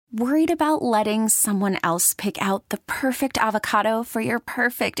Worried about letting someone else pick out the perfect avocado for your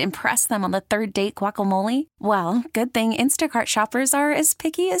perfect impress them on the third date guacamole? Well, good thing Instacart shoppers are as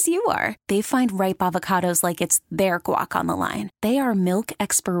picky as you are. They find ripe avocados like it's their guac on the line. They are milk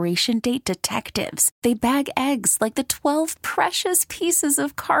expiration date detectives. They bag eggs like the 12 precious pieces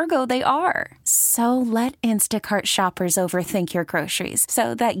of cargo they are. So let Instacart shoppers overthink your groceries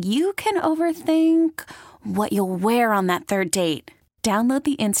so that you can overthink what you'll wear on that third date. Download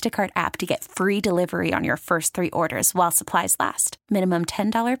the Instacart app to get free delivery on your first 3 orders while supplies last. Minimum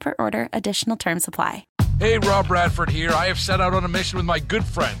 $10 per order. Additional terms apply. Hey, Rob Bradford here. I have set out on a mission with my good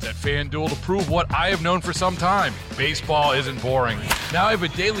friends at FanDuel to prove what I have known for some time. Baseball isn't boring. Now I have a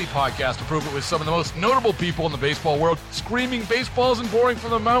daily podcast to prove it with some of the most notable people in the baseball world, screaming baseball isn't boring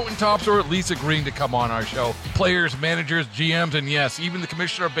from the mountaintops, or at least agreeing to come on our show. Players, managers, GMs, and yes, even the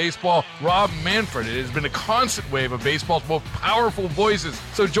commissioner of baseball, Rob Manfred. It has been a constant wave of baseball's most powerful voices.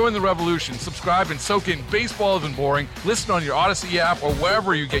 So join the revolution. Subscribe and soak in Baseball Isn't Boring. Listen on your Odyssey app or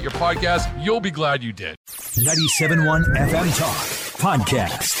wherever you get your podcasts. You'll be glad you did. 97.1 FM Talk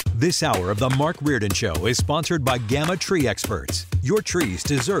Podcast. This hour of the Mark Reardon Show is sponsored by Gamma Tree Experts. Your trees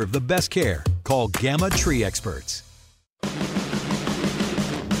deserve the best care. Call Gamma Tree Experts.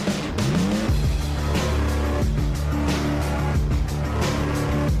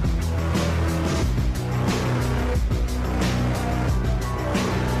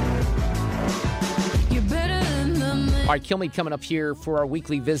 All right, Kilmeade coming up here for our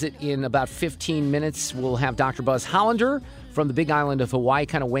weekly visit in about 15 minutes. We'll have Dr. Buzz Hollander from the Big Island of Hawaii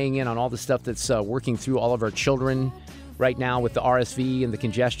kind of weighing in on all the stuff that's working through all of our children right now with the RSV and the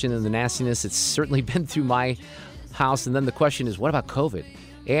congestion and the nastiness. It's certainly been through my house. And then the question is, what about COVID?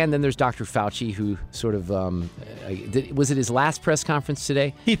 And then there's Dr. Fauci, who sort of, was it his last press conference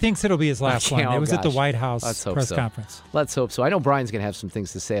today? He thinks it'll be his last one. It was at the White House press conference. Let's hope so. I know Brian's going to have some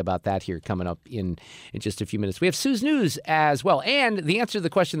things to say about that here coming up in just a few minutes. We have Sue's News as well. And the answer to the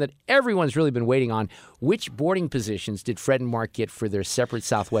question that everyone's really been waiting on, which boarding positions did Fred and Mark get for their separate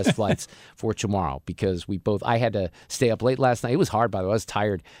Southwest flights for tomorrow? Because I had to stay up late last night. It was hard, by the way. I was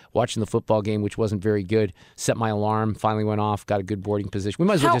tired watching the football game, which wasn't very good. Set my alarm, finally went off, got a good boarding position. We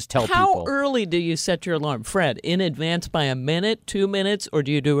might as well just tell people. How early do you set your alarm, Fred? In advance by a minute, 2 minutes, or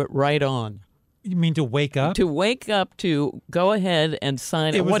do you do it right on? You mean to wake up? To wake up, to go ahead and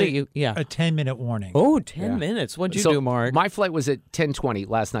sign it. What are you? Yeah. A 10-minute warning. Oh, 10 minutes. What'd you do, Mark? My flight was at 10:20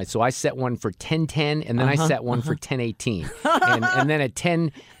 last night, so I set one for 10:10, and then I set one for 10:18. and then at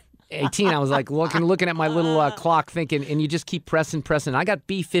 10:18, I was like looking at my little clock thinking, and you just keep pressing. I got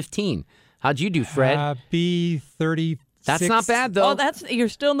B15. How'd you do, Fred? B30. That's not bad, though. Oh, you're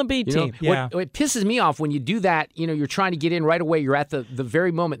still in the B team. What pisses me off when you do that, you're trying to get in right away. You're at the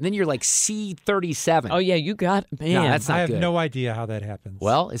very moment, and then you're like C37. Oh, yeah, you got man. No, that's not good. I have good. no idea how that happens.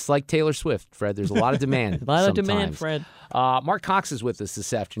 Well, it's like Taylor Swift, Fred. There's a lot of demand. A lot of demand, Fred. Mark Cox is with us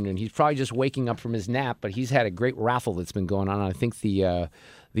this afternoon. He's probably just waking up from his nap, but he's had a great raffle that's been going on. I think the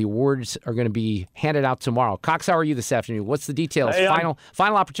awards are going to be handed out tomorrow. Cox, how are you this afternoon? What's the details? Hey,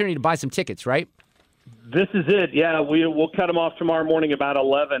 final opportunity to buy some tickets, right? This is it. Yeah, we'll cut them off tomorrow morning about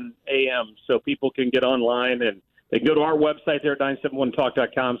 11 a.m. so people can get online and they can go to our website there,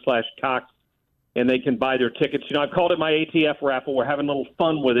 971talk.com/Cox, and they can buy their tickets. I've called it my ATF raffle. We're having a little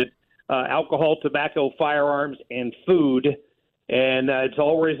fun with it. Alcohol, tobacco, firearms, and food. And it's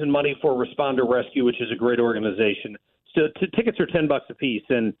all raising money for Responder Rescue, which is a great organization. So tickets are $10 a piece.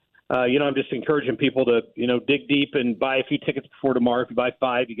 And, I'm just encouraging people to, dig deep and buy a few tickets before tomorrow. If you buy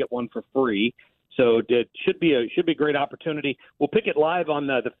 5, you get one for free. So it should be a great opportunity. We'll pick it live on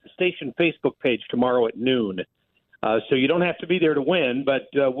the station Facebook page tomorrow at noon. So you don't have to be there to win, but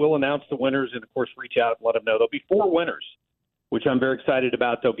we'll announce the winners and, of course, reach out and let them know. There'll be 4 winners, which I'm very excited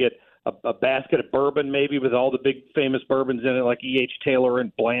about. They'll get a basket of bourbon maybe with all the big famous bourbons in it like E.H. Taylor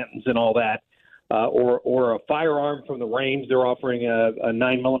and Blanton's and all that, or a firearm from the range. They're offering a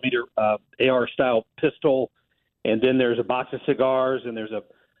 9mm AR-style pistol, and then there's a box of cigars, and there's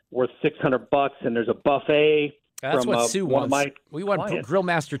worth $600, and there's a buffet. That's from, what Sue wants. We want clients. Grill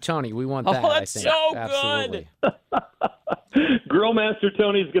Master Tony. We want that. Oh, that's I think. so Absolutely. good. Grill Master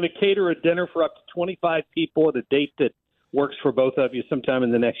Tony is going to cater a dinner for up to 25 people at a date that works for both of you sometime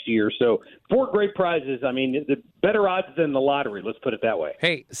in the next year. So 4 great prizes. I mean, the better odds than the lottery. Let's put it that way.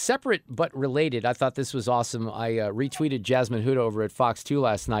 Hey, separate but related, I thought this was awesome. I retweeted Jasmine Hood over at Fox 2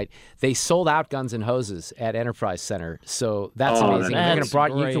 last night. They sold out Guns N' Hoses at Enterprise Center. So that's amazing. We're going to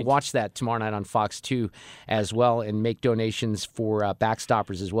bring you can watch that tomorrow night on Fox 2 as well and make donations for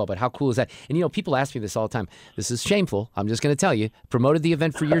Backstoppers as well. But how cool is that? And, people ask me this all the time. This is shameful. I'm just going to tell you. Promoted the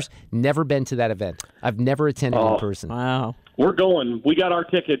event for years. Never been to that event. I've never attended in person. Wow. We're going. We got our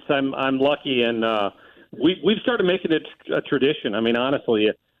tickets. I'm lucky, and we've started making it a tradition. I mean, honestly,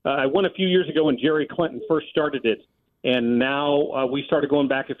 I went a few years ago when Jerry Clinton first started it, and now we started going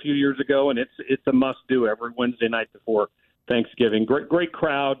back a few years ago, and it's a must-do every Wednesday night before Thanksgiving. Great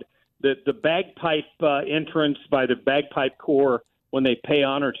crowd. The bagpipe entrance by the Bagpipe Corps when they pay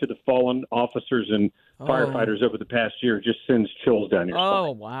honor to the fallen officers and firefighters over the past year just sends chills down your spine. Oh,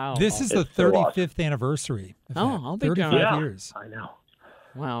 wow. This is the 35th anniversary. I'll be 35 years. I know.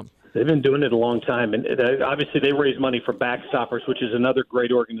 Wow. They've been doing it a long time, and obviously they raise money for Backstoppers, which is another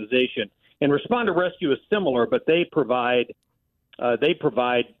great organization. And Respond to Rescue is similar, but they provide,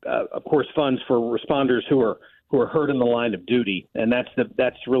 of course, funds for responders who are hurt in the line of duty, and that's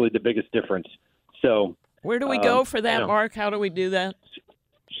really the biggest difference. So, where do we go for that, Mark? How do we do that?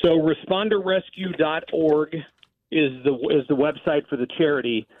 So, respondtorescue.org is the website for the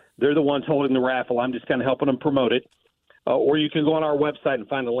charity. They're the ones holding the raffle. I'm just kind of helping them promote it. Or you can go on our website and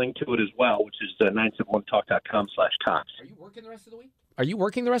find a link to it as well, which is 971talk.com/Cox. Are you working the rest of the week? Are you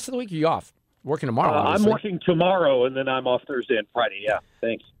working the rest of the week? Or are you off? Working tomorrow, I'm working tomorrow, and then I'm off Thursday and Friday. Yeah,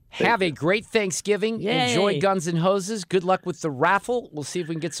 thanks. Have a great Thanksgiving. Yay. Enjoy Guns N' Hoses. Good luck with the raffle. We'll see if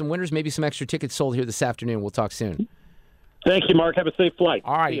we can get some winners, maybe some extra tickets sold here this afternoon. We'll talk soon. Thank you, Mark. Have a safe flight.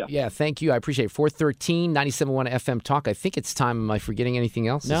 All right. Yeah, thank you. I appreciate it. 413, 97.1 FM Talk. I think it's time. Am I forgetting anything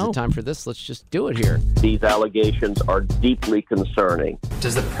else? No. Is it time for this? Let's just do it here. These allegations are deeply concerning.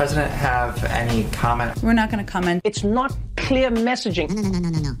 Does the president have any comment? We're not going to comment. It's not clear messaging.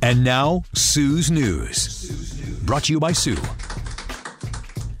 No. And now, Sue's News. Brought to you by Sue.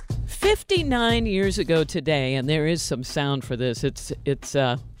 59 years ago today, and there is some sound for this. It's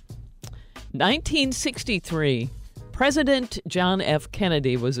 1963. President John F.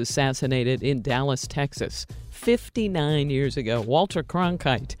 Kennedy was assassinated in Dallas, Texas. 59 years ago. Walter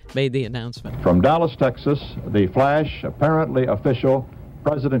Cronkite made the announcement. From Dallas, Texas, the flash, apparently official,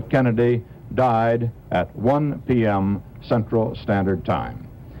 President Kennedy died at 1 p.m. Central Standard Time,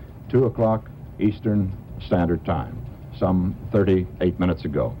 2 o'clock Eastern Standard Time, some 38 minutes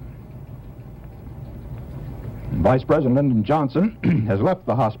ago. Vice President Lyndon Johnson has left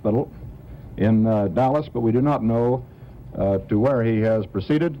the hospital in Dallas, but we do not know to where he has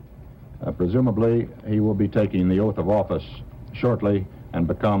proceeded. Presumably, he will be taking the oath of office shortly and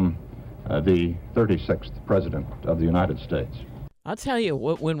become the 36th President of the United States. I'll tell you,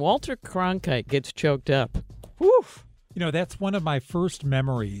 when Walter Cronkite gets choked up, woof. You know, that's one of my first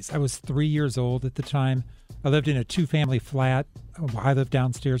memories. I was 3 years old at the time. I lived in a two-family flat. I lived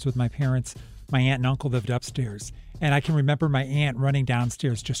downstairs with my parents. My aunt and uncle lived upstairs. And I can remember my aunt running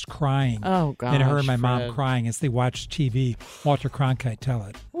downstairs just crying. Oh, gosh, and her and my Fred. mom crying as they watched TV, Walter Cronkite tell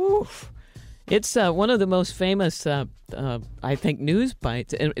it. Oof. It's one of the most famous, I think, news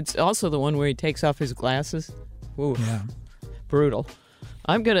bites. And it's also the one where he takes off his glasses. Oof. Yeah. Brutal.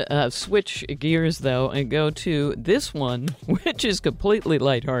 I'm going to switch gears, though, and go to this one, which is completely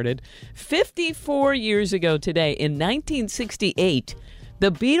lighthearted. 54 years ago today, in 1968,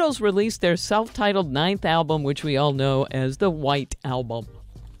 the Beatles released their self-titled ninth album, which we all know as the White Album.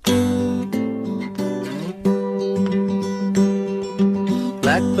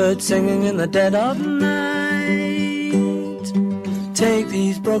 Blackbird singing in the dead of night. Take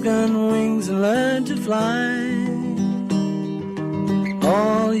these broken wings and learn to fly.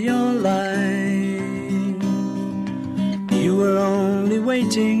 All your life, you were only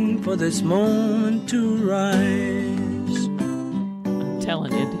waiting for this moment to rise. I'm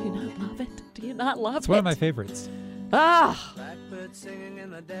telling you, do you not love it? Do you not love it? It's one of my favorites. Ah!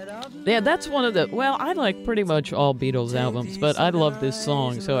 Yeah, that's one of the... Well, I like pretty much all Beatles albums, but I love this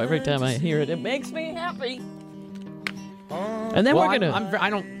song, so every time I hear it, it makes me happy. And then we're gonna... I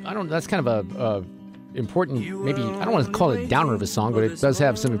don't. That's kind of a important. Maybe I don't want to call it a downer of a song, but it does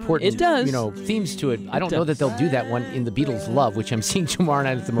have some important. It does. Themes to it. I don't know that they'll do that one in the Beatles' Love, which I'm seeing tomorrow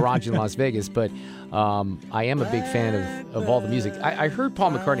night at the Mirage in Las Vegas. But I am a big fan of all the music. I heard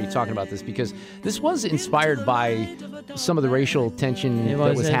Paul McCartney talking about this because this was inspired by some of the racial tension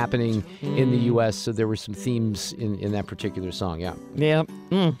that was happening in the U.S. So there were some themes in that particular song. Yeah. Yeah.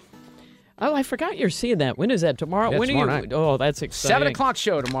 Mm. Oh, I forgot you're seeing that. When is that? Tomorrow? Yeah, when tomorrow are you? night. Oh, that's exciting. 7 o'clock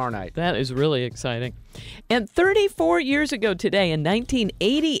show tomorrow night. That is really exciting. And 34 years ago today, in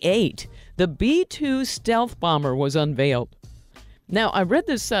 1988, the B-2 stealth bomber was unveiled. Now, I read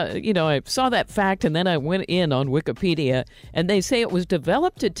this, I saw that fact, and then I went in on Wikipedia, and they say it was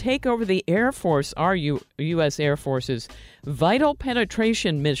developed to take over the Air Force, our U.S. Air Force's vital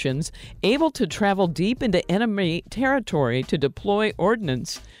penetration missions, able to travel deep into enemy territory to deploy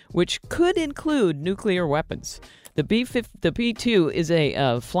ordnance, which could include nuclear weapons. The B-2 is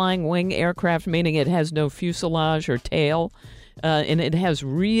a flying wing aircraft, meaning it has no fuselage or tail, and it has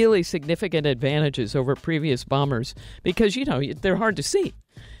really significant advantages over previous bombers because, they're hard to see.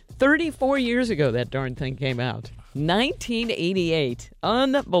 34 years ago, that darn thing came out. 1988.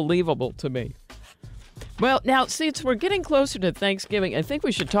 Unbelievable to me. Well, now, since we're getting closer to Thanksgiving, I think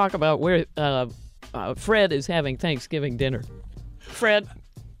we should talk about where Fred is having Thanksgiving dinner. Fred?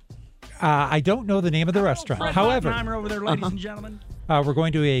 I don't know the name of the restaurant. Fred However, Oppenheimer over there, ladies and gentlemen. We're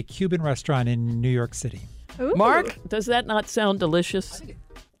going to a Cuban restaurant in New York City. Ooh. Mark, does that not sound delicious?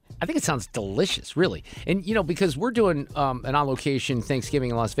 I think it sounds delicious, really. And, because we're doing an on-location Thanksgiving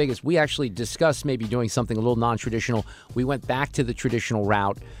in Las Vegas, we actually discussed maybe doing something a little non-traditional. We went back to the traditional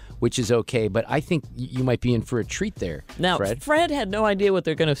route, which is okay, but I think you might be in for a treat there, now, Fred. Fred had no idea what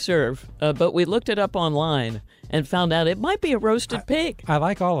they're going to serve, but we looked it up online and found out it might be a roasted pig. I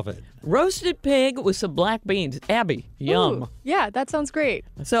like all of it. Roasted pig with some black beans. Abby, yum. Ooh, yeah, that sounds great.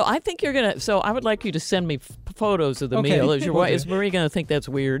 So I think you're going to, I would like you to send me photos of the meal. Is Marie going to think that's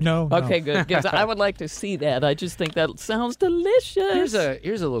weird? No. Okay, good, because I would like to see that. I just think that sounds delicious.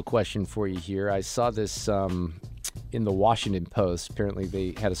 Here's a little question for you here. I saw this in the Washington Post. Apparently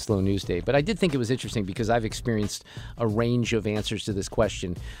they had a slow news day, but I did think it was interesting because I've experienced a range of answers to this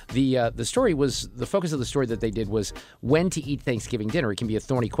question. The focus of the story that they did was when to eat Thanksgiving dinner. It can be a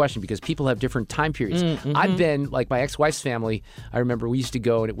thorny question because people have different time periods. Mm-hmm. I've been, like my ex-wife's family, I remember we used to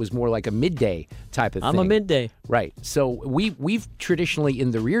go and it was more like a midday type of thing. I'm a midday. Right. So we've traditionally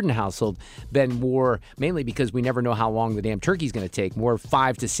in the Reardon household been more, mainly because we never know how long the damn turkey's going to take, more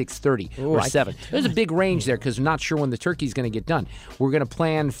 5 to 6:30 or 7. There's a big range there because we're not sure when the turkey's going to get done. We're going to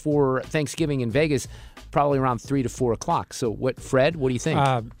plan for Thanksgiving in Vegas probably around 3 to 4 o'clock. So Fred, what do you think?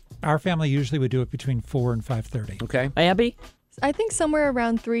 Our family usually would do it between 4 and 5:30. Okay. Abby? I think somewhere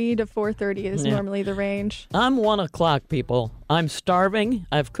around 3 to 4:30 is normally the range. I'm 1 o'clock, people. I'm starving.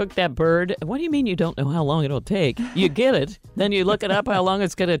 I've cooked that bird. What do you mean you don't know how long it'll take? You get it. Then you look it up how long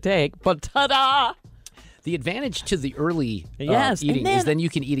it's going to take. But ta-da! The advantage to the early eating is then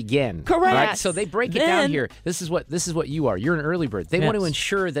you can eat again. Correct. Right? So they break it down here. This is what you are. You're an early bird. They want to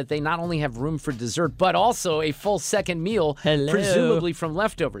ensure that they not only have room for dessert, but also a full second meal, presumably from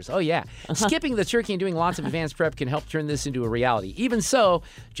leftovers. Oh, yeah. Skipping the turkey and doing lots of advanced prep can help turn this into a reality. Even so,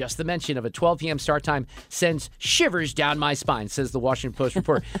 just the mention of a 12 p.m. start time sends shivers down my spine, says the Washington Post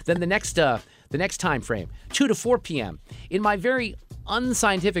report. Then the next time frame, 2 to 4 p.m. In my very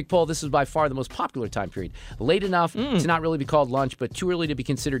unscientific poll, this is by far the most popular time period. Late enough to not really be called lunch, but too early to be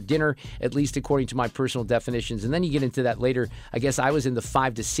considered dinner, at least according to my personal definitions. And then you get into that later. I guess I was in the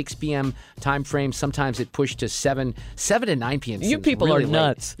 5 to 6 p.m. time frame. Sometimes it pushed to 7 to 9 p.m. You people really are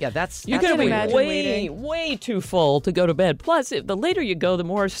nuts. Late. Yeah, you're going to be way too full to go to bed. Plus, the later you go, the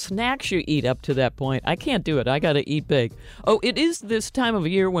more snacks you eat up to that point. I can't do it. I got to eat big. Oh, it is this time of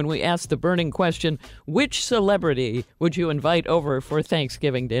year when we ask the burning question, which celebrity would you invite over for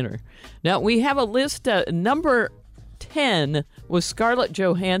Thanksgiving dinner? Now, we have a list. Number 10 was Scarlett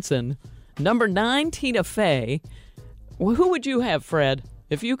Johansson. Number 9, Tina Fey. Well, who would you have, Fred?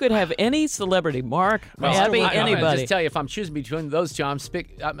 If you could have any celebrity, Mark, Abby, anybody. I'll just tell you, if I'm choosing between those two, I'm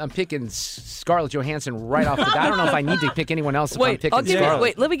picking Scarlett Johansson right off the bat. I don't know if I need to pick anyone else if I'm picking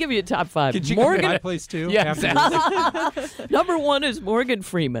Scarlett. Let me give you a top 5. Could you Morgan, my place too? Yeah, exactly. Number 1 is Morgan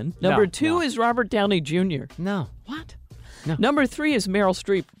Freeman. Number 2 is Robert Downey Jr. No. What? No. Number 3 is Meryl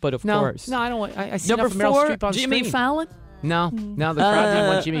Streep, but of course. No, I don't want. I see Number enough of Meryl 4, Streep on Jimmy screen. Fallon. No, the crowd didn't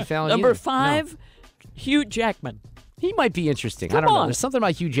want Jimmy Fallon Number either. 5, Hugh Jackman. He might be interesting. Come I don't know. on. There's something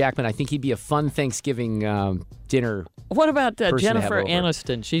about Hugh Jackman. I think he'd be a fun Thanksgiving dinner. What about person to have Jennifer over.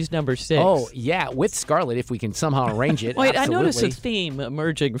 Aniston? She's number 6. Oh, yeah, with Scarlett, if we can somehow arrange it. Wait, Absolutely. I notice a theme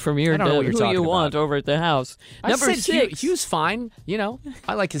emerging from your I don't know what you're who talking you want about. over at the house. Number I said 6. Hugh's fine.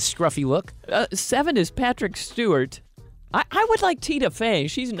 I like his scruffy look. 7 is Patrick Stewart. I would like Tina Fey.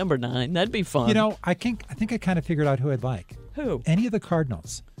 She's number 9. That'd be fun. I think I kind of figured out who I'd like. Who? Any of the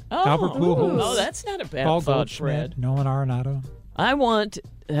Cardinals. Oh, Albert Pujols. Oh, that's not a bad Paul thought, Goldschmidt, Fred. Nolan Arenado. I want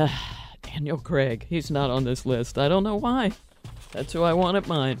Daniel Craig. He's not on this list. I don't know why. That's who I want at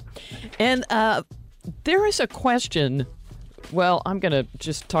mine. And there is a question. Well, I'm going to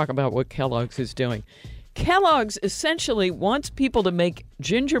just talk about what Kellogg's is doing. Kellogg's essentially wants people to make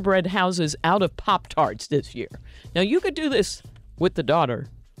gingerbread houses out of Pop-Tarts this year. Now, you could do this with the daughter.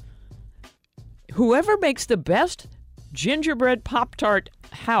 Whoever makes the best gingerbread Pop-Tart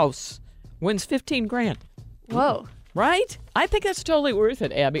house wins $15,000. Whoa. Right? I think that's totally worth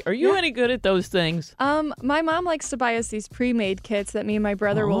it, Abby. Are you any good at those things? My mom likes to buy us these pre-made kits that me and my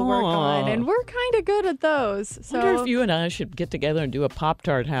brother will work on, and we're kind of good at those. So I wonder if you and I should get together and do a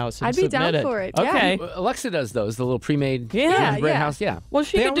Pop-Tart house and I'd be submit down for it. Okay. Yeah. Alexa does those, the little pre-made bread house. Yeah. Well,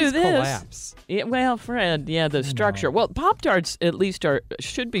 she They could do always this. collapse. Yeah, well, Fred, the structure. Well, Pop-Tarts at least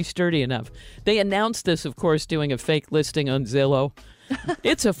should be sturdy enough. They announced this, of course, doing a fake listing on Zillow.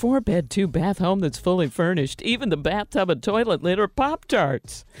 It's a 4-bed, 2-bath home that's fully furnished. Even the bathtub and toilet lid are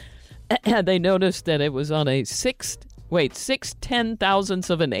Pop-Tarts. They noticed that it was on a 6/10,000ths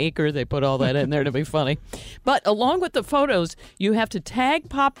of an acre. They put all that in there to be funny. But along with the photos, you have to tag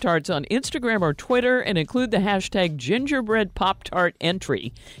Pop-Tarts on Instagram or Twitter and include the hashtag gingerbread Pop-Tart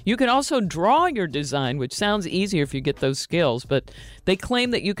entry. You can also draw your design, which sounds easier if you get those skills, but they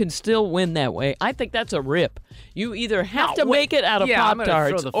claim that you can still win that way. I think that's a rip. You either have to make it out of Pop-Tarts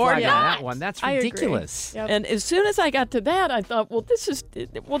Pop-Tarts throw the or flag not. on that one. That's ridiculous. Yep. And as soon as I got to that, I thought,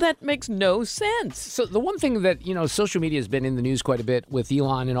 that makes no sense. So the one thing that, social media has been in the news quite a bit with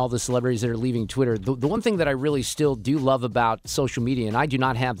Elon and all the celebrities that are leaving Twitter. The one thing that I really still do love about social media, and I do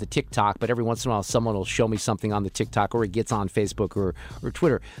not have the TikTok, but every once in a while someone will show me something on the TikTok or it gets on Facebook or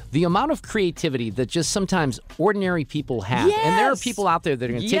Twitter. The amount of creativity that just sometimes ordinary people have. Yes! And there are people out there that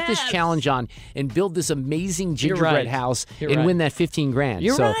are going to take this challenge on and build this amazing gingerbread house and win that $15,000.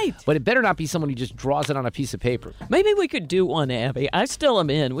 You're right. But it better not be someone who just draws it on a piece of paper. Maybe we could do one, Abby. I still am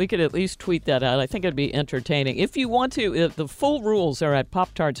in. We could at least tweet that out. I think it'd be entertaining. If you want to, the full rules are at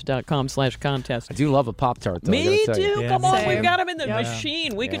poptarts.com/contest. I do love a Pop-Tart, though. Me too. Yeah, Come me on. too. We've got them in the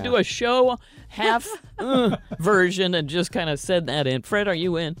machine. We could do a show half version and just kind of send that in. Fred, are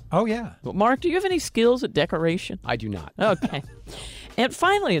you in? Oh, yeah. Mark, do you have any skills at decoration? I do not. Okay. And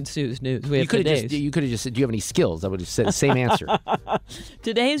finally, in Sue's news, we have today's. You could have just said, do you have any skills? I would have said the same answer.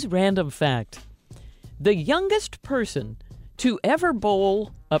 Today's random fact. The youngest person to ever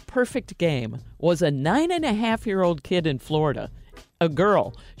bowl a perfect game was a 9.5-year-old kid in Florida, a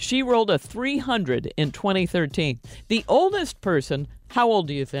girl. She rolled a 300 in 2013. The oldest person, how old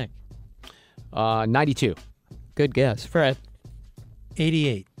do you think? 92. Good guess. Fred?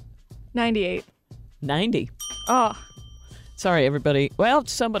 88. 98. 90. Oh. Sorry, everybody. Well,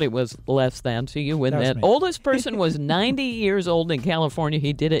 somebody was less than, so you win That was that. me. Oldest person was 90 years old in California.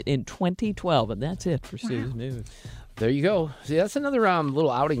 He did it in 2012, and that's it for Sue's News. There you go. See, that's another little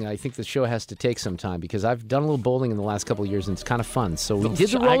outing I think the show has to take sometime because I've done a little bowling in the last couple of years and it's kind of fun. So we did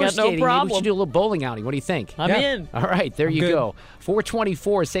the I roller got no skating. Maybe we problem. should do a little bowling outing. What do you think? I'm in. All right, there you good. go.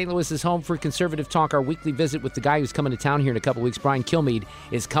 424, St. Louis's home for conservative talk. Our weekly visit with the guy who's coming to town here in a couple weeks, Brian Kilmeade,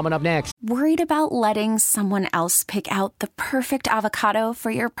 is coming up next. Worried about letting someone else pick out the perfect avocado for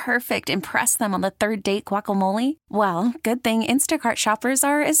your perfect impress them on the third date guacamole? Well, good thing Instacart shoppers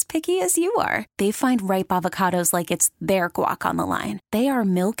are as picky as you are. They find ripe avocados like it's their guac on the line. They are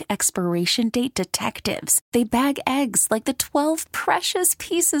milk expiration date detectives. They bag eggs like the 12 precious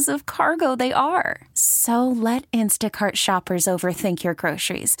pieces of cargo they are. So let Instacart shoppers overthink your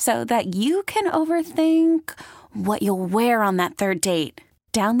groceries so that you can overthink what you'll wear on that third date.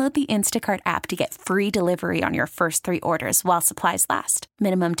 Download the Instacart app to get free delivery on your first 3 orders while supplies last.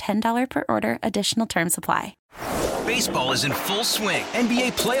 Minimum $10 per order. Additional terms apply. Baseball is in full swing.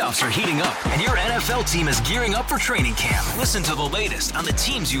 NBA playoffs are heating up, and your NFL team is gearing up for training camp. Listen to the latest on the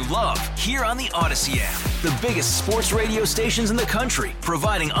teams you love here on the Odyssey app. The biggest sports radio stations in the country,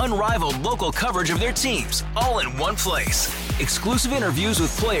 providing unrivaled local coverage of their teams, all in one place. Exclusive interviews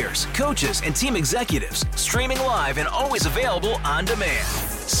with players, coaches, and team executives, streaming live and always available on demand.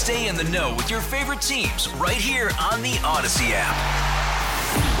 Stay in the know with your favorite teams right here on the Odyssey app.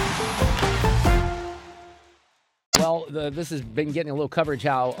 Well, this has been getting a little coverage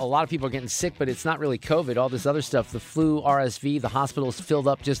how a lot of people are getting sick, but it's not really COVID. All this other stuff, the flu, RSV, the hospital's filled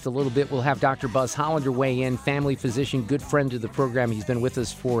up just a little bit. We'll have Dr. Buzz Hollander weigh in, family physician, good friend of the program. He's been with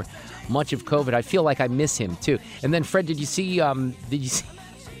us for much of COVID. I feel like I miss him, too. And then, Fred, did you see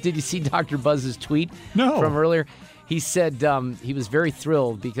Dr. Buzz's tweet from earlier? He said he was very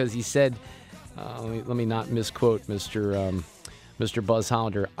thrilled because he said, let me not misquote Mr. Buzz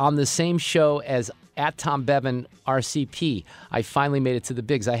Hollander, on the same show as at Tom Bevan RCP, I finally made it to the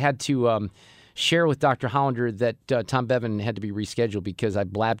bigs. I had to share with Dr. Hollander that Tom Bevan had to be rescheduled because I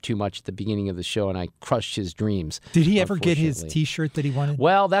blabbed too much at the beginning of the show and I crushed his dreams. Did he ever get his T-shirt that he wanted?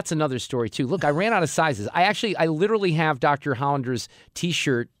 Well, that's another story, too. Look, I ran out of sizes. I literally have Dr. Hollander's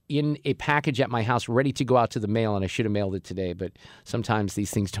T-shirt in a package at my house ready to go out to the mail, and I should have mailed it today, but sometimes these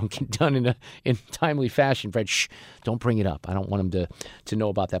things don't get done in timely fashion. Fred, shh, don't bring it up. I don't want him to know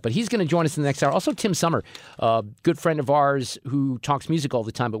about that. But he's going to join us in the next hour. Also, Tim Summer, good friend of ours who talks music all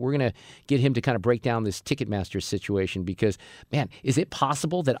the time, but we're going to get him to kind of break down this Ticketmaster situation because, man, is it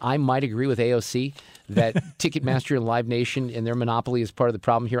possible that I might agree with AOC that Ticketmaster and Live Nation and their monopoly is part of the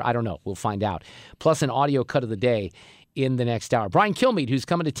problem here? I don't know. We'll find out. Plus, an audio cut of the day in the next hour. Brian Kilmeade, who's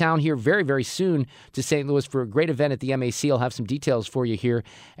coming to town here very, very soon to St. Louis for a great event at the MAC. I'll have some details for you here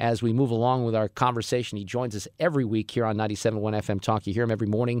as we move along with our conversation. He joins us every week here on 97.1 FM Talk. You hear him every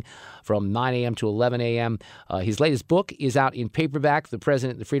morning from 9 a.m. to 11 a.m. His latest book is out in paperback, The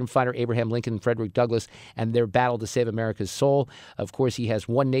President, the Freedom Fighter, Abraham Lincoln, Frederick Douglass, and Their Battle to Save America's Soul. Of course, he has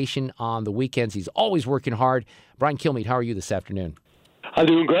One Nation on the weekends. He's always working hard. Brian Kilmeade, how are you this afternoon? I'm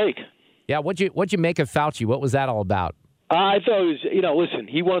doing great. Yeah, what'd you make of Fauci? What was that all about? I thought it was, listen,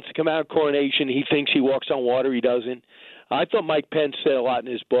 he wants to come out of coronation. He thinks he walks on water. He doesn't. I thought Mike Pence said a lot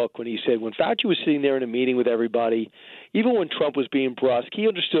in his book when he said when Fauci was sitting there in a meeting with everybody, even when Trump was being brusque, he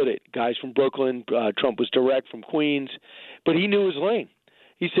understood it. Guys from Brooklyn, Trump was direct from Queens, but he knew his lane.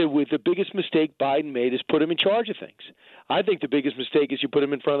 He said with the biggest mistake Biden made is put him in charge of things. I think the biggest mistake is you put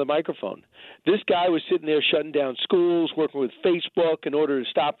him in front of the microphone. This guy was sitting there shutting down schools, working with Facebook in order to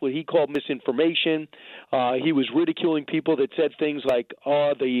stop what he called misinformation. He was ridiculing people that said things like,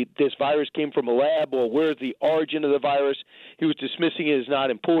 this virus came from a lab, or where's the origin of the virus? He was dismissing it as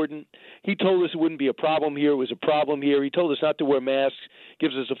not important. He told us it wouldn't be a problem here. It was a problem here. He told us not to wear masks,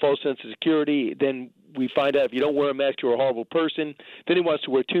 gives us a false sense of security. Then we find out if you don't wear a mask, you're a horrible person. Then he wants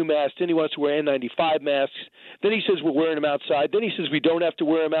to wear 2 masks. Then he wants to wear N95 masks. Then he says we're wearing them outside. Then he says we don't have to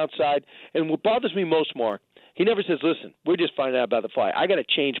wear them outside. And what bothers me most, Mark, he never says, listen, we're just finding out about the fly. I got to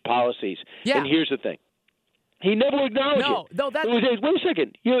change policies. Yeah. And here's the thing. He never acknowledged it. No, that's... Wait a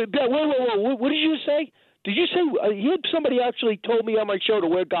second. Whoa. What did you say? Did you say somebody actually told me on my show to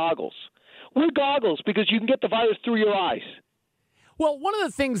wear goggles? Wear goggles because you can get the virus through your eyes. Well, one of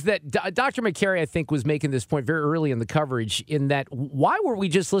the things that Dr. McCary, I think, was making this point very early in the coverage in that why were we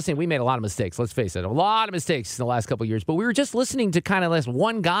just listening? We made a lot of mistakes, let's face it, a lot of mistakes in the last couple of years, but we were just listening to kind of let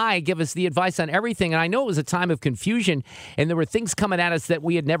one guy give us the advice on everything. And I know it was a time of confusion and there were things coming at us that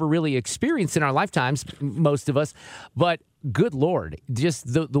we had never really experienced in our lifetimes, most of us, but good Lord,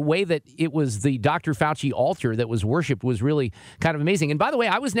 just the way that it was the Dr. Fauci altar that was worshipped was really kind of amazing. And by the way,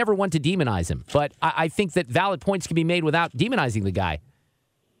 I was never one to demonize him, but I think that valid points can be made without demonizing the guy.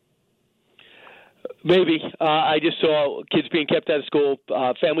 Maybe. I just saw kids being kept out of school,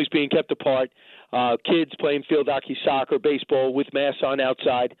 families being kept apart, kids playing field hockey, soccer, baseball with masks on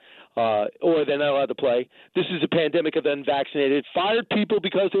outside, or they're not allowed to play. This is a pandemic of the unvaccinated. Fired people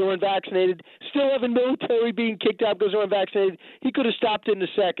because they were unvaccinated. Still having military being kicked out because they're unvaccinated. He could have stopped it in a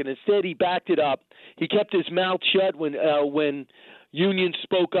second. Instead, he backed it up. He kept his mouth shut when unions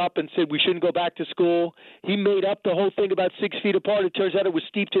spoke up and said we shouldn't go back to school. He made up the whole thing about 6 feet apart. It turns out it was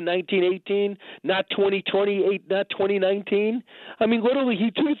steeped in 1918, not 2028, not 2019. I mean, literally, he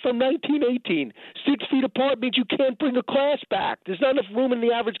took it from 1918. 6 feet apart means you can't bring a class back. There's not enough room in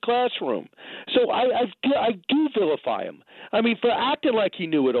the average classroom. So I do vilify him. I mean, for acting like he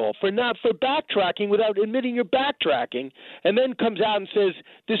knew it all, for backtracking without admitting you're backtracking, and then comes out and says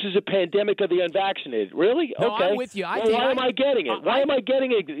this is a pandemic of the unvaccinated. Really? No, okay. I'm with you. Why am I getting it? Why am I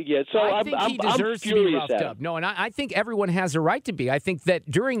getting it yet? So I think he deserves to be roughed up. No, and I think everyone has a right to be. I think that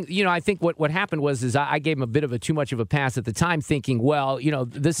during, I think what happened was I gave him a bit of too much of a pass at the time, thinking, well,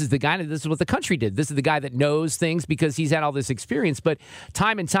 this is the guy, this is what the country did. This is the guy that knows things because he's had all this experience. But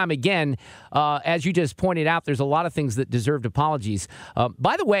time and time again, as you just pointed out, there's a lot of things that deserved apologies.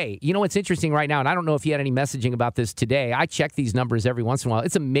 By the way, what's interesting right now, and I don't know if you had any messaging about this today. I check these numbers every once in a while.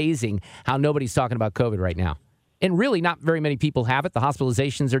 It's amazing how nobody's talking about COVID right now. And really, not very many people have it. The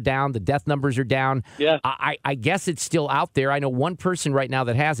hospitalizations are down. The death numbers are down. Yeah. I guess it's still out there. I know one person right now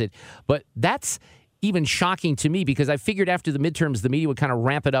that has it. But that's even shocking to me because I figured after the midterms, the media would kind of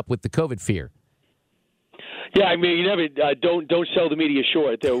ramp it up with the COVID fear. Yeah, I mean, you never don't sell the media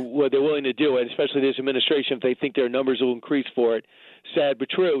short. They're willing to do it, especially this administration, if they think their numbers will increase for it. Sad but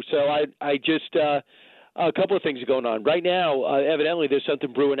true. So I just a couple of things are going on right now. Evidently, there's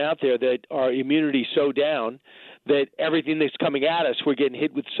something brewing out there that our immunity is so down that everything that's coming at us, we're getting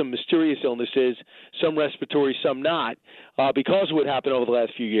hit with some mysterious illnesses, some respiratory, some not, because of what happened over the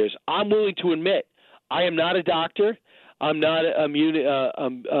last few years. I'm willing to admit I am not a doctor. I'm not an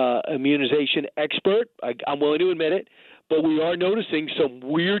immunization expert. I'm willing to admit it. But we are noticing some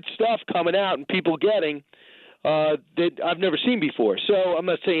weird stuff coming out and people getting that I've never seen before. So I'm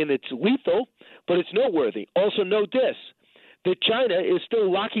not saying it's lethal, but it's noteworthy. Also note this. that China is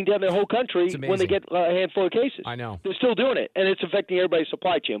still locking down their whole country when they get a handful of cases. I know. They're still doing it, and it's affecting everybody's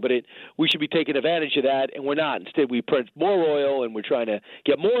supply chain. But we should be taking advantage of that, and we're not. Instead, we print more oil, and we're trying to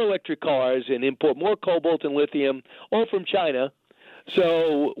get more electric cars and import more cobalt and lithium, all from China.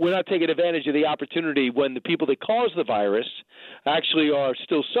 So we're not taking advantage of the opportunity when the people that cause the virus actually are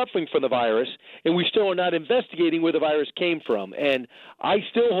still suffering from the virus, and we still are not investigating where the virus came from. And I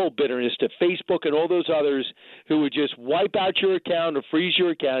still hold bitterness to Facebook and all those others who would just wipe out your account or freeze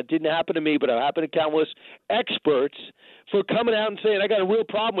your account. It didn't happen to me, but it happened to countless experts for coming out and saying, I got a real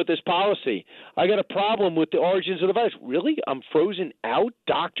problem with this policy. I got a problem with the origins of the virus. Really? I'm frozen out?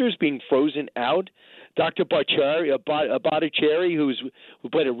 Doctors being frozen out? Dr. Bhattacharya, who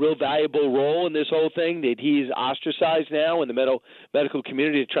played a real valuable role in this whole thing, that he's ostracized now in the medical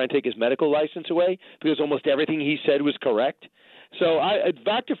community to try and take his medical license away because almost everything he said was correct. So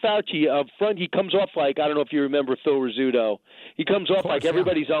Dr. Fauci, up front, he comes off like, I don't know if you remember Phil Rizzuto. He comes off like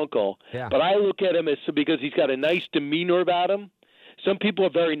everybody's uncle. Yeah. But I look at him as because he's got a nice demeanor about him. Some people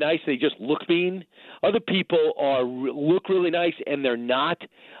are very nice. They just look mean. Other people look really nice, and they're not.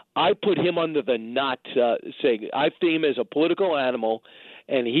 I put him under the not saying. I see him as a political animal,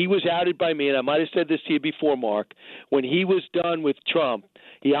 and he was outed by me, and I might have said this to you before, Mark. When he was done with Trump,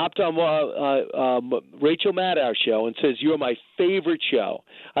 he hopped on Rachel Maddow's show and says, "You're my favorite show.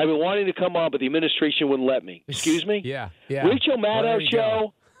 I've been wanting to come on, but the administration wouldn't let me." Excuse me? Yeah. Rachel Maddow's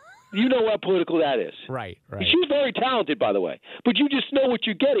show, you know what political that is. Right. She's very talented, by the way. But you just know what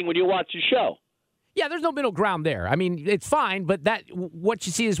you're getting when you watch the show. Yeah, there's no middle ground there. I mean, it's fine, but what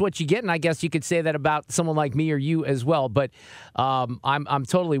you see is what you get, and I guess you could say that about someone like me or you as well. But I'm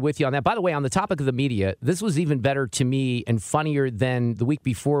totally with you on that. By the way, on the topic of the media, this was even better to me and funnier than the week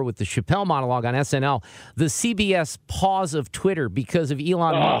before with the Chappelle monologue on SNL. The CBS pause of Twitter because of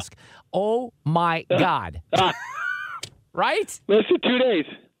Elon Musk. Oh my God! Right? Less than 2 days.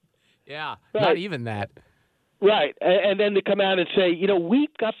 Yeah, right. Not even that. Right, and then to come out and say,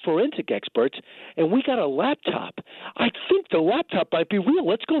 we've got forensic experts, and we got a laptop. I think the laptop might be real.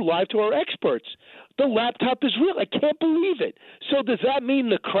 Let's go live to our experts. The laptop is real. I can't believe it. So does that mean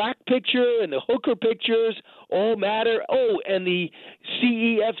the crack picture and the hooker pictures all matter? Oh, and the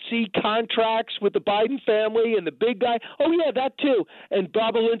CEFC contracts with the Biden family and the big guy? Oh, yeah, that too. And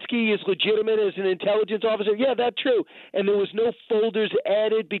Bob Alinsky is legitimate as an intelligence officer? Yeah, that's true. And there was no folders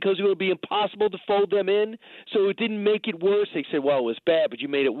added because it would be impossible to fold them in, so it didn't make it worse. They said, well, it was bad, but you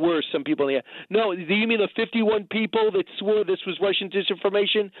made it worse. Some people, no, do you mean the 51 people that swore this was Russian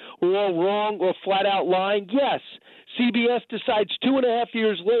disinformation were all wrong or flat out lying? Yes. CBS decides 2.5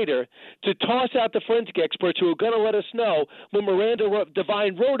 years later to toss out the forensic experts who are going to let us know what Miranda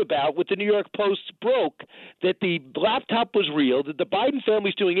Devine wrote about, what the New York Post broke, that the laptop was real, that the Biden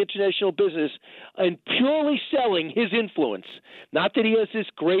family's doing international business and purely selling his influence. Not that he has this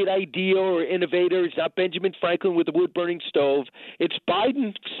great idea or innovator. It's not Benjamin Franklin with the wood-burning stove. It's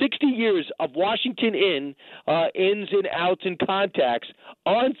Biden, 60 years of Washington ins and outs and contacts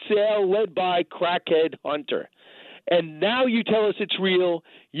on sale, led by crackhead Hunter. And now you tell us it's real.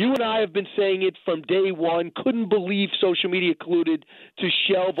 You and I have been saying it from day one. Couldn't believe social media colluded to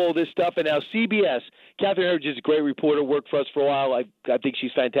shelve all this stuff. And now CBS, Catherine Herridge is a great reporter, worked for us for a while. I think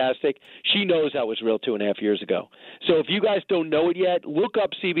she's fantastic. She knows that was real 2.5 years ago. So if you guys don't know it yet, look up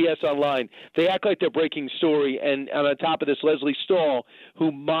CBS online. They act like they're breaking story. And on top of this, Leslie Stahl,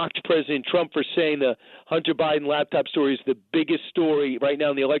 who mocked President Trump for saying the Hunter Biden laptop story is the biggest story right now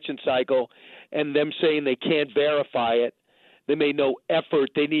in the election cycle, and them saying they can't verify it. They made no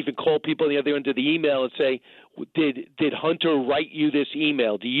effort. They didn't even call people on the other end of the email and say, did Hunter write you this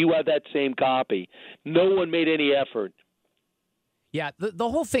email? Do you have that same copy? No one made any effort. Yeah, the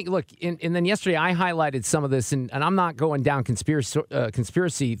whole thing, look, and then yesterday I highlighted some of this, and I'm not going down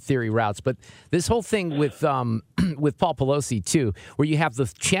conspiracy theory routes, but this whole thing with Paul Pelosi, too, where you have the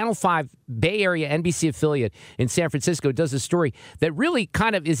Channel 5 Bay Area NBC affiliate in San Francisco does a story that really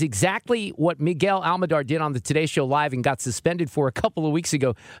kind of is exactly what Miguel Almadar did on the Today Show Live and got suspended for a couple of weeks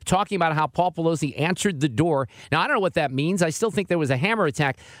ago, talking about how Paul Pelosi answered the door. Now, I don't know what that means. I still think there was a hammer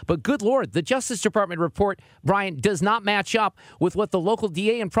attack, but good Lord, the Justice Department report, Brian, does not match up with what the local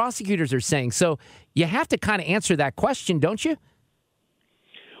DA and prosecutors are saying. So you have to kind of answer that question, don't you?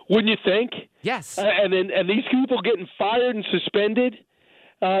 Wouldn't you think? Yes. And these people getting fired and suspended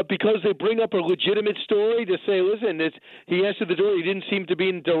because they bring up a legitimate story to say, listen, he answered the door. He didn't seem to be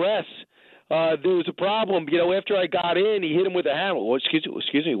in duress. There was a problem. After I got in, he hit him with a hammer. Well, excuse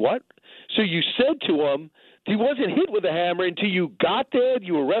me, what? So you said to him, he wasn't hit with a hammer until you got there.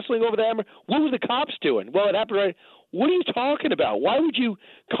 You were wrestling over the hammer. What were the cops doing? Well, it happened right. What are you talking about? Why would you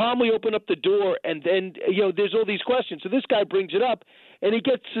calmly open up the door and then, there's all these questions. So this guy brings it up, and he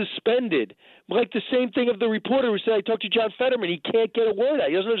gets suspended. Like the same thing of the reporter who said, I talked to John Fetterman. He can't get a word out.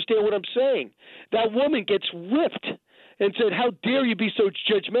 He doesn't understand what I'm saying. That woman gets ripped and said, how dare you be so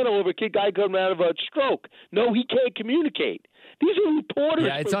judgmental over a guy coming out of a stroke? No, he can't communicate. These are reporters.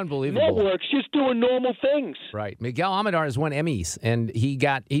 Yeah, it's unbelievable. Networks just doing normal things. Right. Miguel Almaguer has won Emmys, and he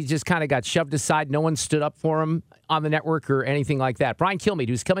just kind of got shoved aside. No one stood up for him on the network or anything like that. Brian Kilmeade,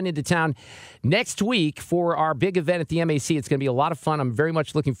 who's coming into town next week for our big event at the MAC. It's going to be a lot of fun. I'm very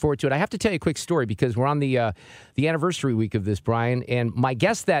much looking forward to it. I have to tell you a quick story because we're on the anniversary week of this, Brian, and my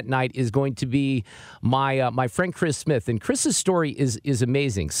guest that night is going to be my friend Chris Smith, and Chris's story is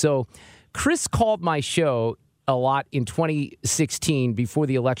amazing. So Chris called my show a lot in 2016 before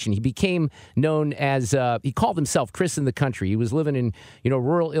the election. He became known as, he called himself Chris in the country. He was living in,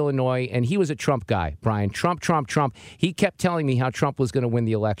 rural Illinois, and he was a Trump guy, Brian. Trump. He kept telling me how Trump was going to win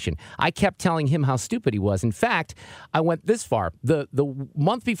the election. I kept telling him how stupid he was. In fact, I went this far. The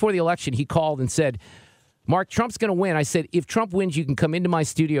month before the election, he called and said, Mark, Trump's going to win. I said, if Trump wins, you can come into my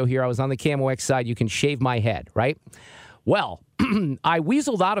studio here. I was on the KMOX side. You can shave my head, right? Well, I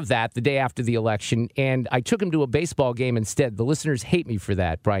weaseled out of that the day after the election, and I took him to a baseball game instead. The listeners hate me for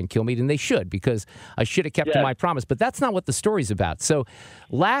that, Brian Kilmeade, and they should, because I should have kept to my promise. But that's not what the story's about. So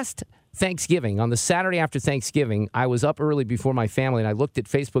last Thanksgiving, on the Saturday after Thanksgiving, I was up early before my family, and I looked at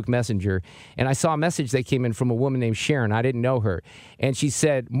Facebook Messenger, and I saw a message that came in from a woman named Sharon. I didn't know her. And she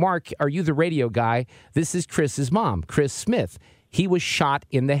said, Mark, are you the radio guy? This is Chris's mom, Chris Smith. He was shot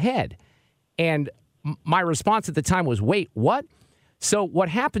in the head. And my response at the time was, wait, what? So what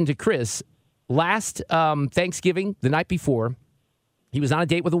happened to Chris last Thanksgiving, the night before, he was on a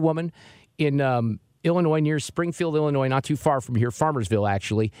date with a woman in Illinois, near Springfield, Illinois, not too far from here, Farmersville,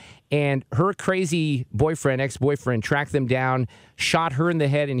 actually. And her crazy ex-boyfriend, tracked them down, shot her in the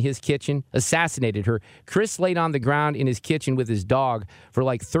head in his kitchen, assassinated her. Chris laid on the ground in his kitchen with his dog for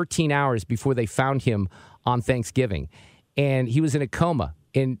like 13 hours before they found him on Thanksgiving. And he was in a coma.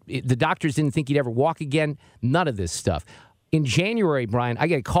 And the doctors didn't think he'd ever walk again. None of this stuff. In January, Brian, I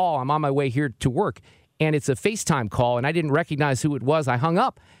get a call. I'm on my way here to work, and it's a FaceTime call, and I didn't recognize who it was. I hung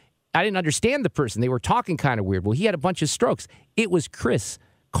up. I didn't understand the person. They were talking kind of weird. Well, he had a bunch of strokes. It was Chris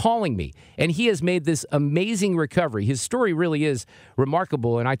calling me, and he has made this amazing recovery. His story really is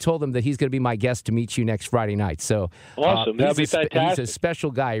remarkable, and I told him that he's going to be my guest to meet you next Friday night. So awesome. That'd be fantastic. He's a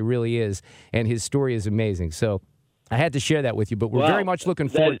special guy. He really is, and his story is amazing. So I had to share that with you, but we're very much looking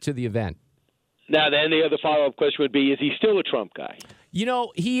forward to the event. Now, then the other follow-up question would be, is he still a Trump guy?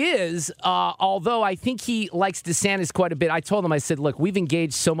 He is, although I think he likes DeSantis quite a bit. I told him, I said, look, we've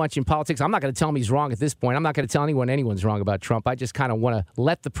engaged so much in politics. I'm not going to tell him he's wrong at this point. I'm not going to tell anyone's wrong about Trump. I just kind of want to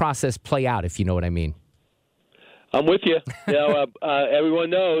let the process play out, if you know what I mean. I'm with you. Everyone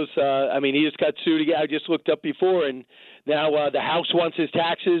knows. He just got sued again. I just looked up before, and now the House wants his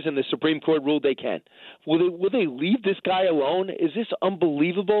taxes, and the Supreme Court ruled they can. Will they leave this guy alone? Is this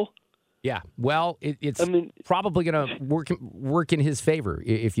unbelievable? Yeah, well, it's probably going to work in his favor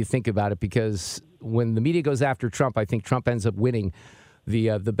if you think about it, because when the media goes after Trump, I think Trump ends up winning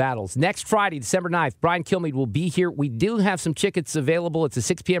the battles. Next Friday, December 9th, Brian Kilmeade will be here. We do have some tickets available. It's a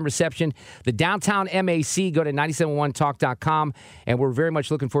 6 p.m. reception. The downtown MAC, go to 971talk.com, and we're very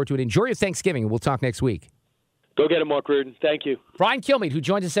much looking forward to it. Enjoy your Thanksgiving, and we'll talk next week. Go get him, Mark Reardon. Thank you. Brian Kilmeade, who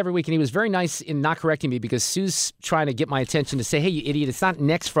joins us every week, and he was very nice in not correcting me because Sue's trying to get my attention to say, hey, you idiot, it's not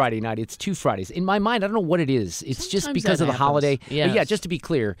next Friday night, it's 2 Fridays. In my mind, I don't know what it is. It's Sometimes just because of the holiday. Yes. But yeah, just to be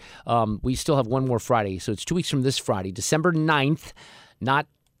clear, we still have one more Friday, so it's 2 weeks from this Friday, December 9th, not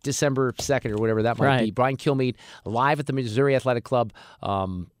December 2nd or whatever that might be. Brian Kilmeade live at the Missouri Athletic Club,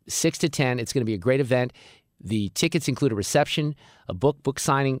 6 to 10. It's going to be a great event. The tickets include a reception, a book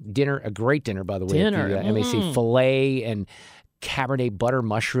signing, dinner, a great dinner, by the way, at the MAC, filet and Cabernet butter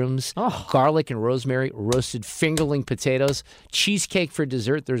mushrooms, garlic and rosemary, roasted fingerling potatoes, cheesecake for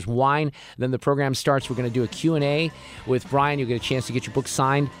dessert. There's wine. Then the program starts. We're going to do a Q&A with Brian. You'll get a chance to get your book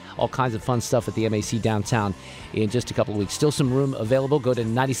signed. All kinds of fun stuff at the MAC downtown in just a couple of weeks. Still some room available. Go to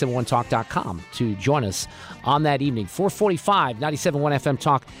 971talk.com to join us on that evening. 4:45, 97.1 FM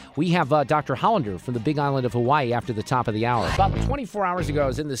Talk. We have Dr. Hollander from the Big Island of Hawaii after the top of the hour. About 24 hours ago, I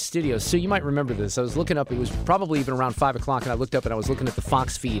was in the studio. So you might remember this. I was looking up. It was probably even around 5 o'clock, and I looked looked up and I was looking at the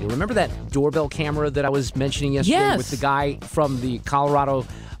Fox feed. Remember that doorbell camera that I was mentioning yesterday with the guy from the Colorado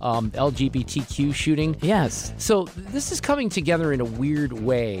LGBTQ shooting? Yes. So this is coming together in a weird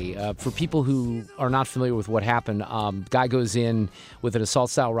way. For people who are not familiar with what happened, guy goes in with an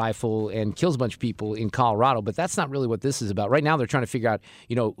assault-style rifle and kills a bunch of people in Colorado, but that's not really what this is about. Right now they're trying to figure out,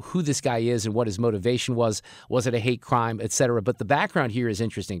 who this guy is and what his motivation was. Was it a hate crime, etc.? But the background here is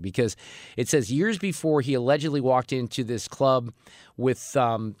interesting because it says years before he allegedly walked into this club with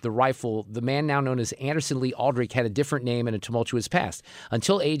the rifle, the man now known as Anderson Lee Aldrich had a different name and a tumultuous past.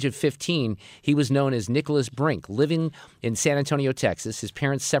 Until age of 15, he was known as Nicholas Brink, living in San Antonio, Texas. His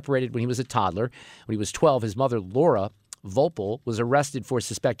parents separated when he was a toddler. When he was 12, his mother, Laura Volpel, was arrested for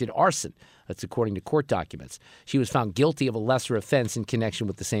suspected arson. That's according to court documents. She was found guilty of a lesser offense in connection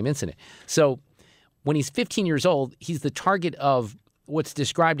with the same incident. So when he's 15 years old, he's the target of what's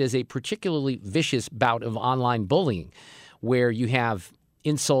described as a particularly vicious bout of online bullying, where you have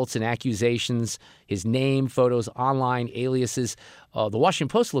insults and accusations, his name, photos, online aliases. The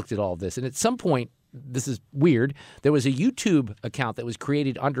Washington Post looked at all of this, and at some point, this is weird, there was a YouTube account that was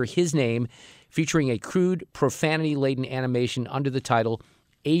created under his name featuring a crude, profanity-laden animation under the title,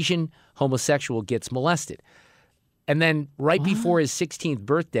 Asian Homosexual Gets Molested. And then right before his 16th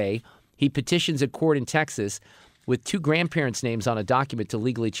birthday, he petitions a court in Texas with two grandparents' names on a document to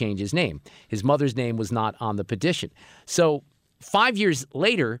legally change his name. His mother's name was not on the petition. So 5 years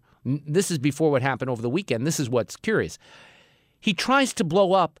later, this is before what happened over the weekend, this is what's curious. He tries to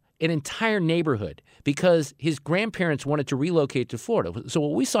blow up an entire neighborhood because his grandparents wanted to relocate to Florida. So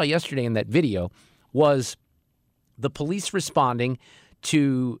what we saw yesterday in that video was the police responding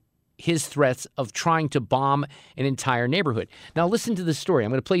to his threats of trying to bomb an entire neighborhood. Now, listen to the story.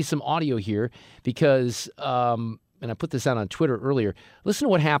 I'm going to play you some audio here because, and I put this out on Twitter earlier, listen to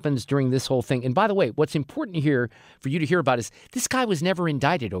what happens during this whole thing. And by the way, what's important here for you to hear about is this guy was never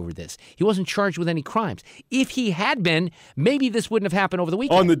indicted over this. He wasn't charged with any crimes. If he had been, maybe this wouldn't have happened over the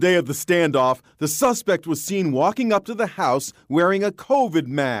weekend. On the day of the standoff, the suspect was seen walking up to the house wearing a COVID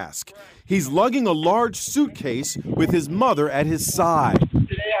mask. He's lugging a large suitcase with his mother at his side.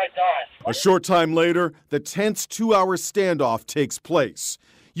 A short time later, the tense 2-hour standoff takes place.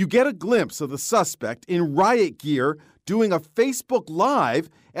 You get a glimpse of the suspect in riot gear doing a Facebook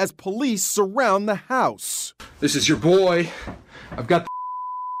Live as police surround the house. This is your boy. I've got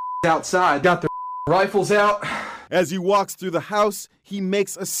the outside, got the rifles out. As he walks through the house, he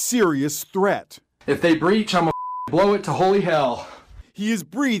makes a serious threat. If they breach, I'm gonna blow it to holy hell. He is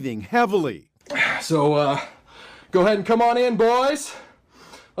breathing heavily. So, go ahead and come on in, boys.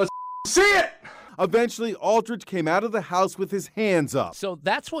 Let's see it! Eventually, Aldrich came out of the house with his hands up. So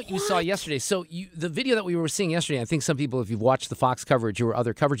that's what you saw yesterday. So the video that we were seeing yesterday, I think some people, if you've watched the Fox coverage or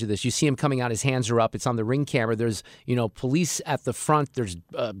other coverage of this, you see him coming out, his hands are up. It's on the Ring camera. There's, police at the front. There's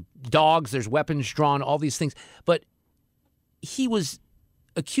dogs. There's weapons drawn, all these things. But he was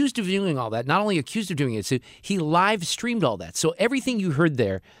accused of doing all that. Not only accused of doing it, so he live streamed all that. So everything you heard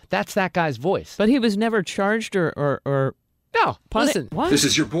there, that's that guy's voice. But he was never charged or No, listen. What? This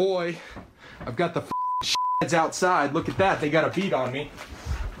is your boy. I've got the heads outside. Look at that. They got a beat on me.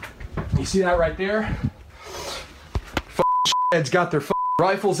 You see that right there? Heads got their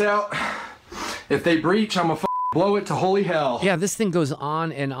rifles out. If they breach, I'm gonna blow it to holy hell. Yeah, this thing goes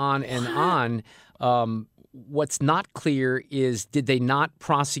on and on and on. What's not clear is, did they not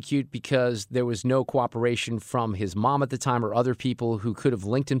prosecute because there was no cooperation from his mom at the time or other people who could have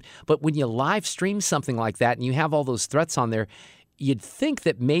linked him? But when you live stream something like that and you have all those threats on there, you'd think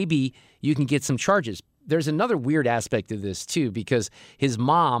that maybe you can get some charges. There's another weird aspect of this, too, because his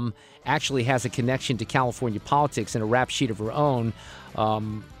mom actually has a connection to California politics in a rap sheet of her own.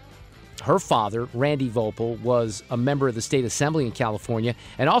 Her father, Randy Volpel, was a member of the state assembly in California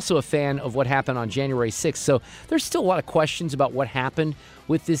and also a fan of what happened on January 6th. So there's still a lot of questions about what happened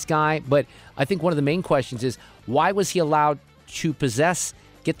with this guy. But I think one of the main questions is, why was he allowed to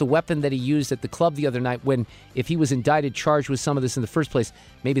get the weapon that he used at the club the other night when, if he was indicted, charged with some of this in the first place,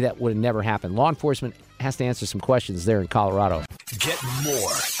 maybe that would have never happened. Law enforcement has to answer some questions there in Colorado. Get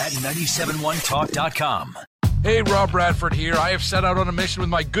more at 971talk.com. Hey, Rob Bradford here. I have set out on a mission with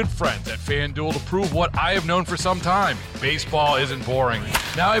my good friends at FanDuel to prove what I have known for some time. Baseball isn't boring.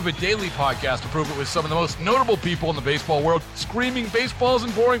 Now I have a daily podcast to prove it with some of the most notable people in the baseball world, screaming baseball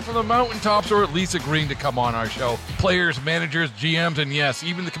isn't boring from the mountaintops, or at least agreeing to come on our show. Players, managers, GMs, and yes,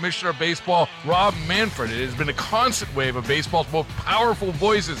 even the commissioner of baseball, Rob Manfred. It has been a constant wave of baseball's most powerful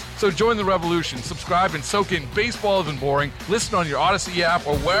voices. So join the revolution. Subscribe and soak in Baseball Isn't Boring. Listen on your Odyssey app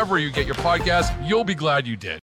or wherever you get your podcasts. You'll be glad you did.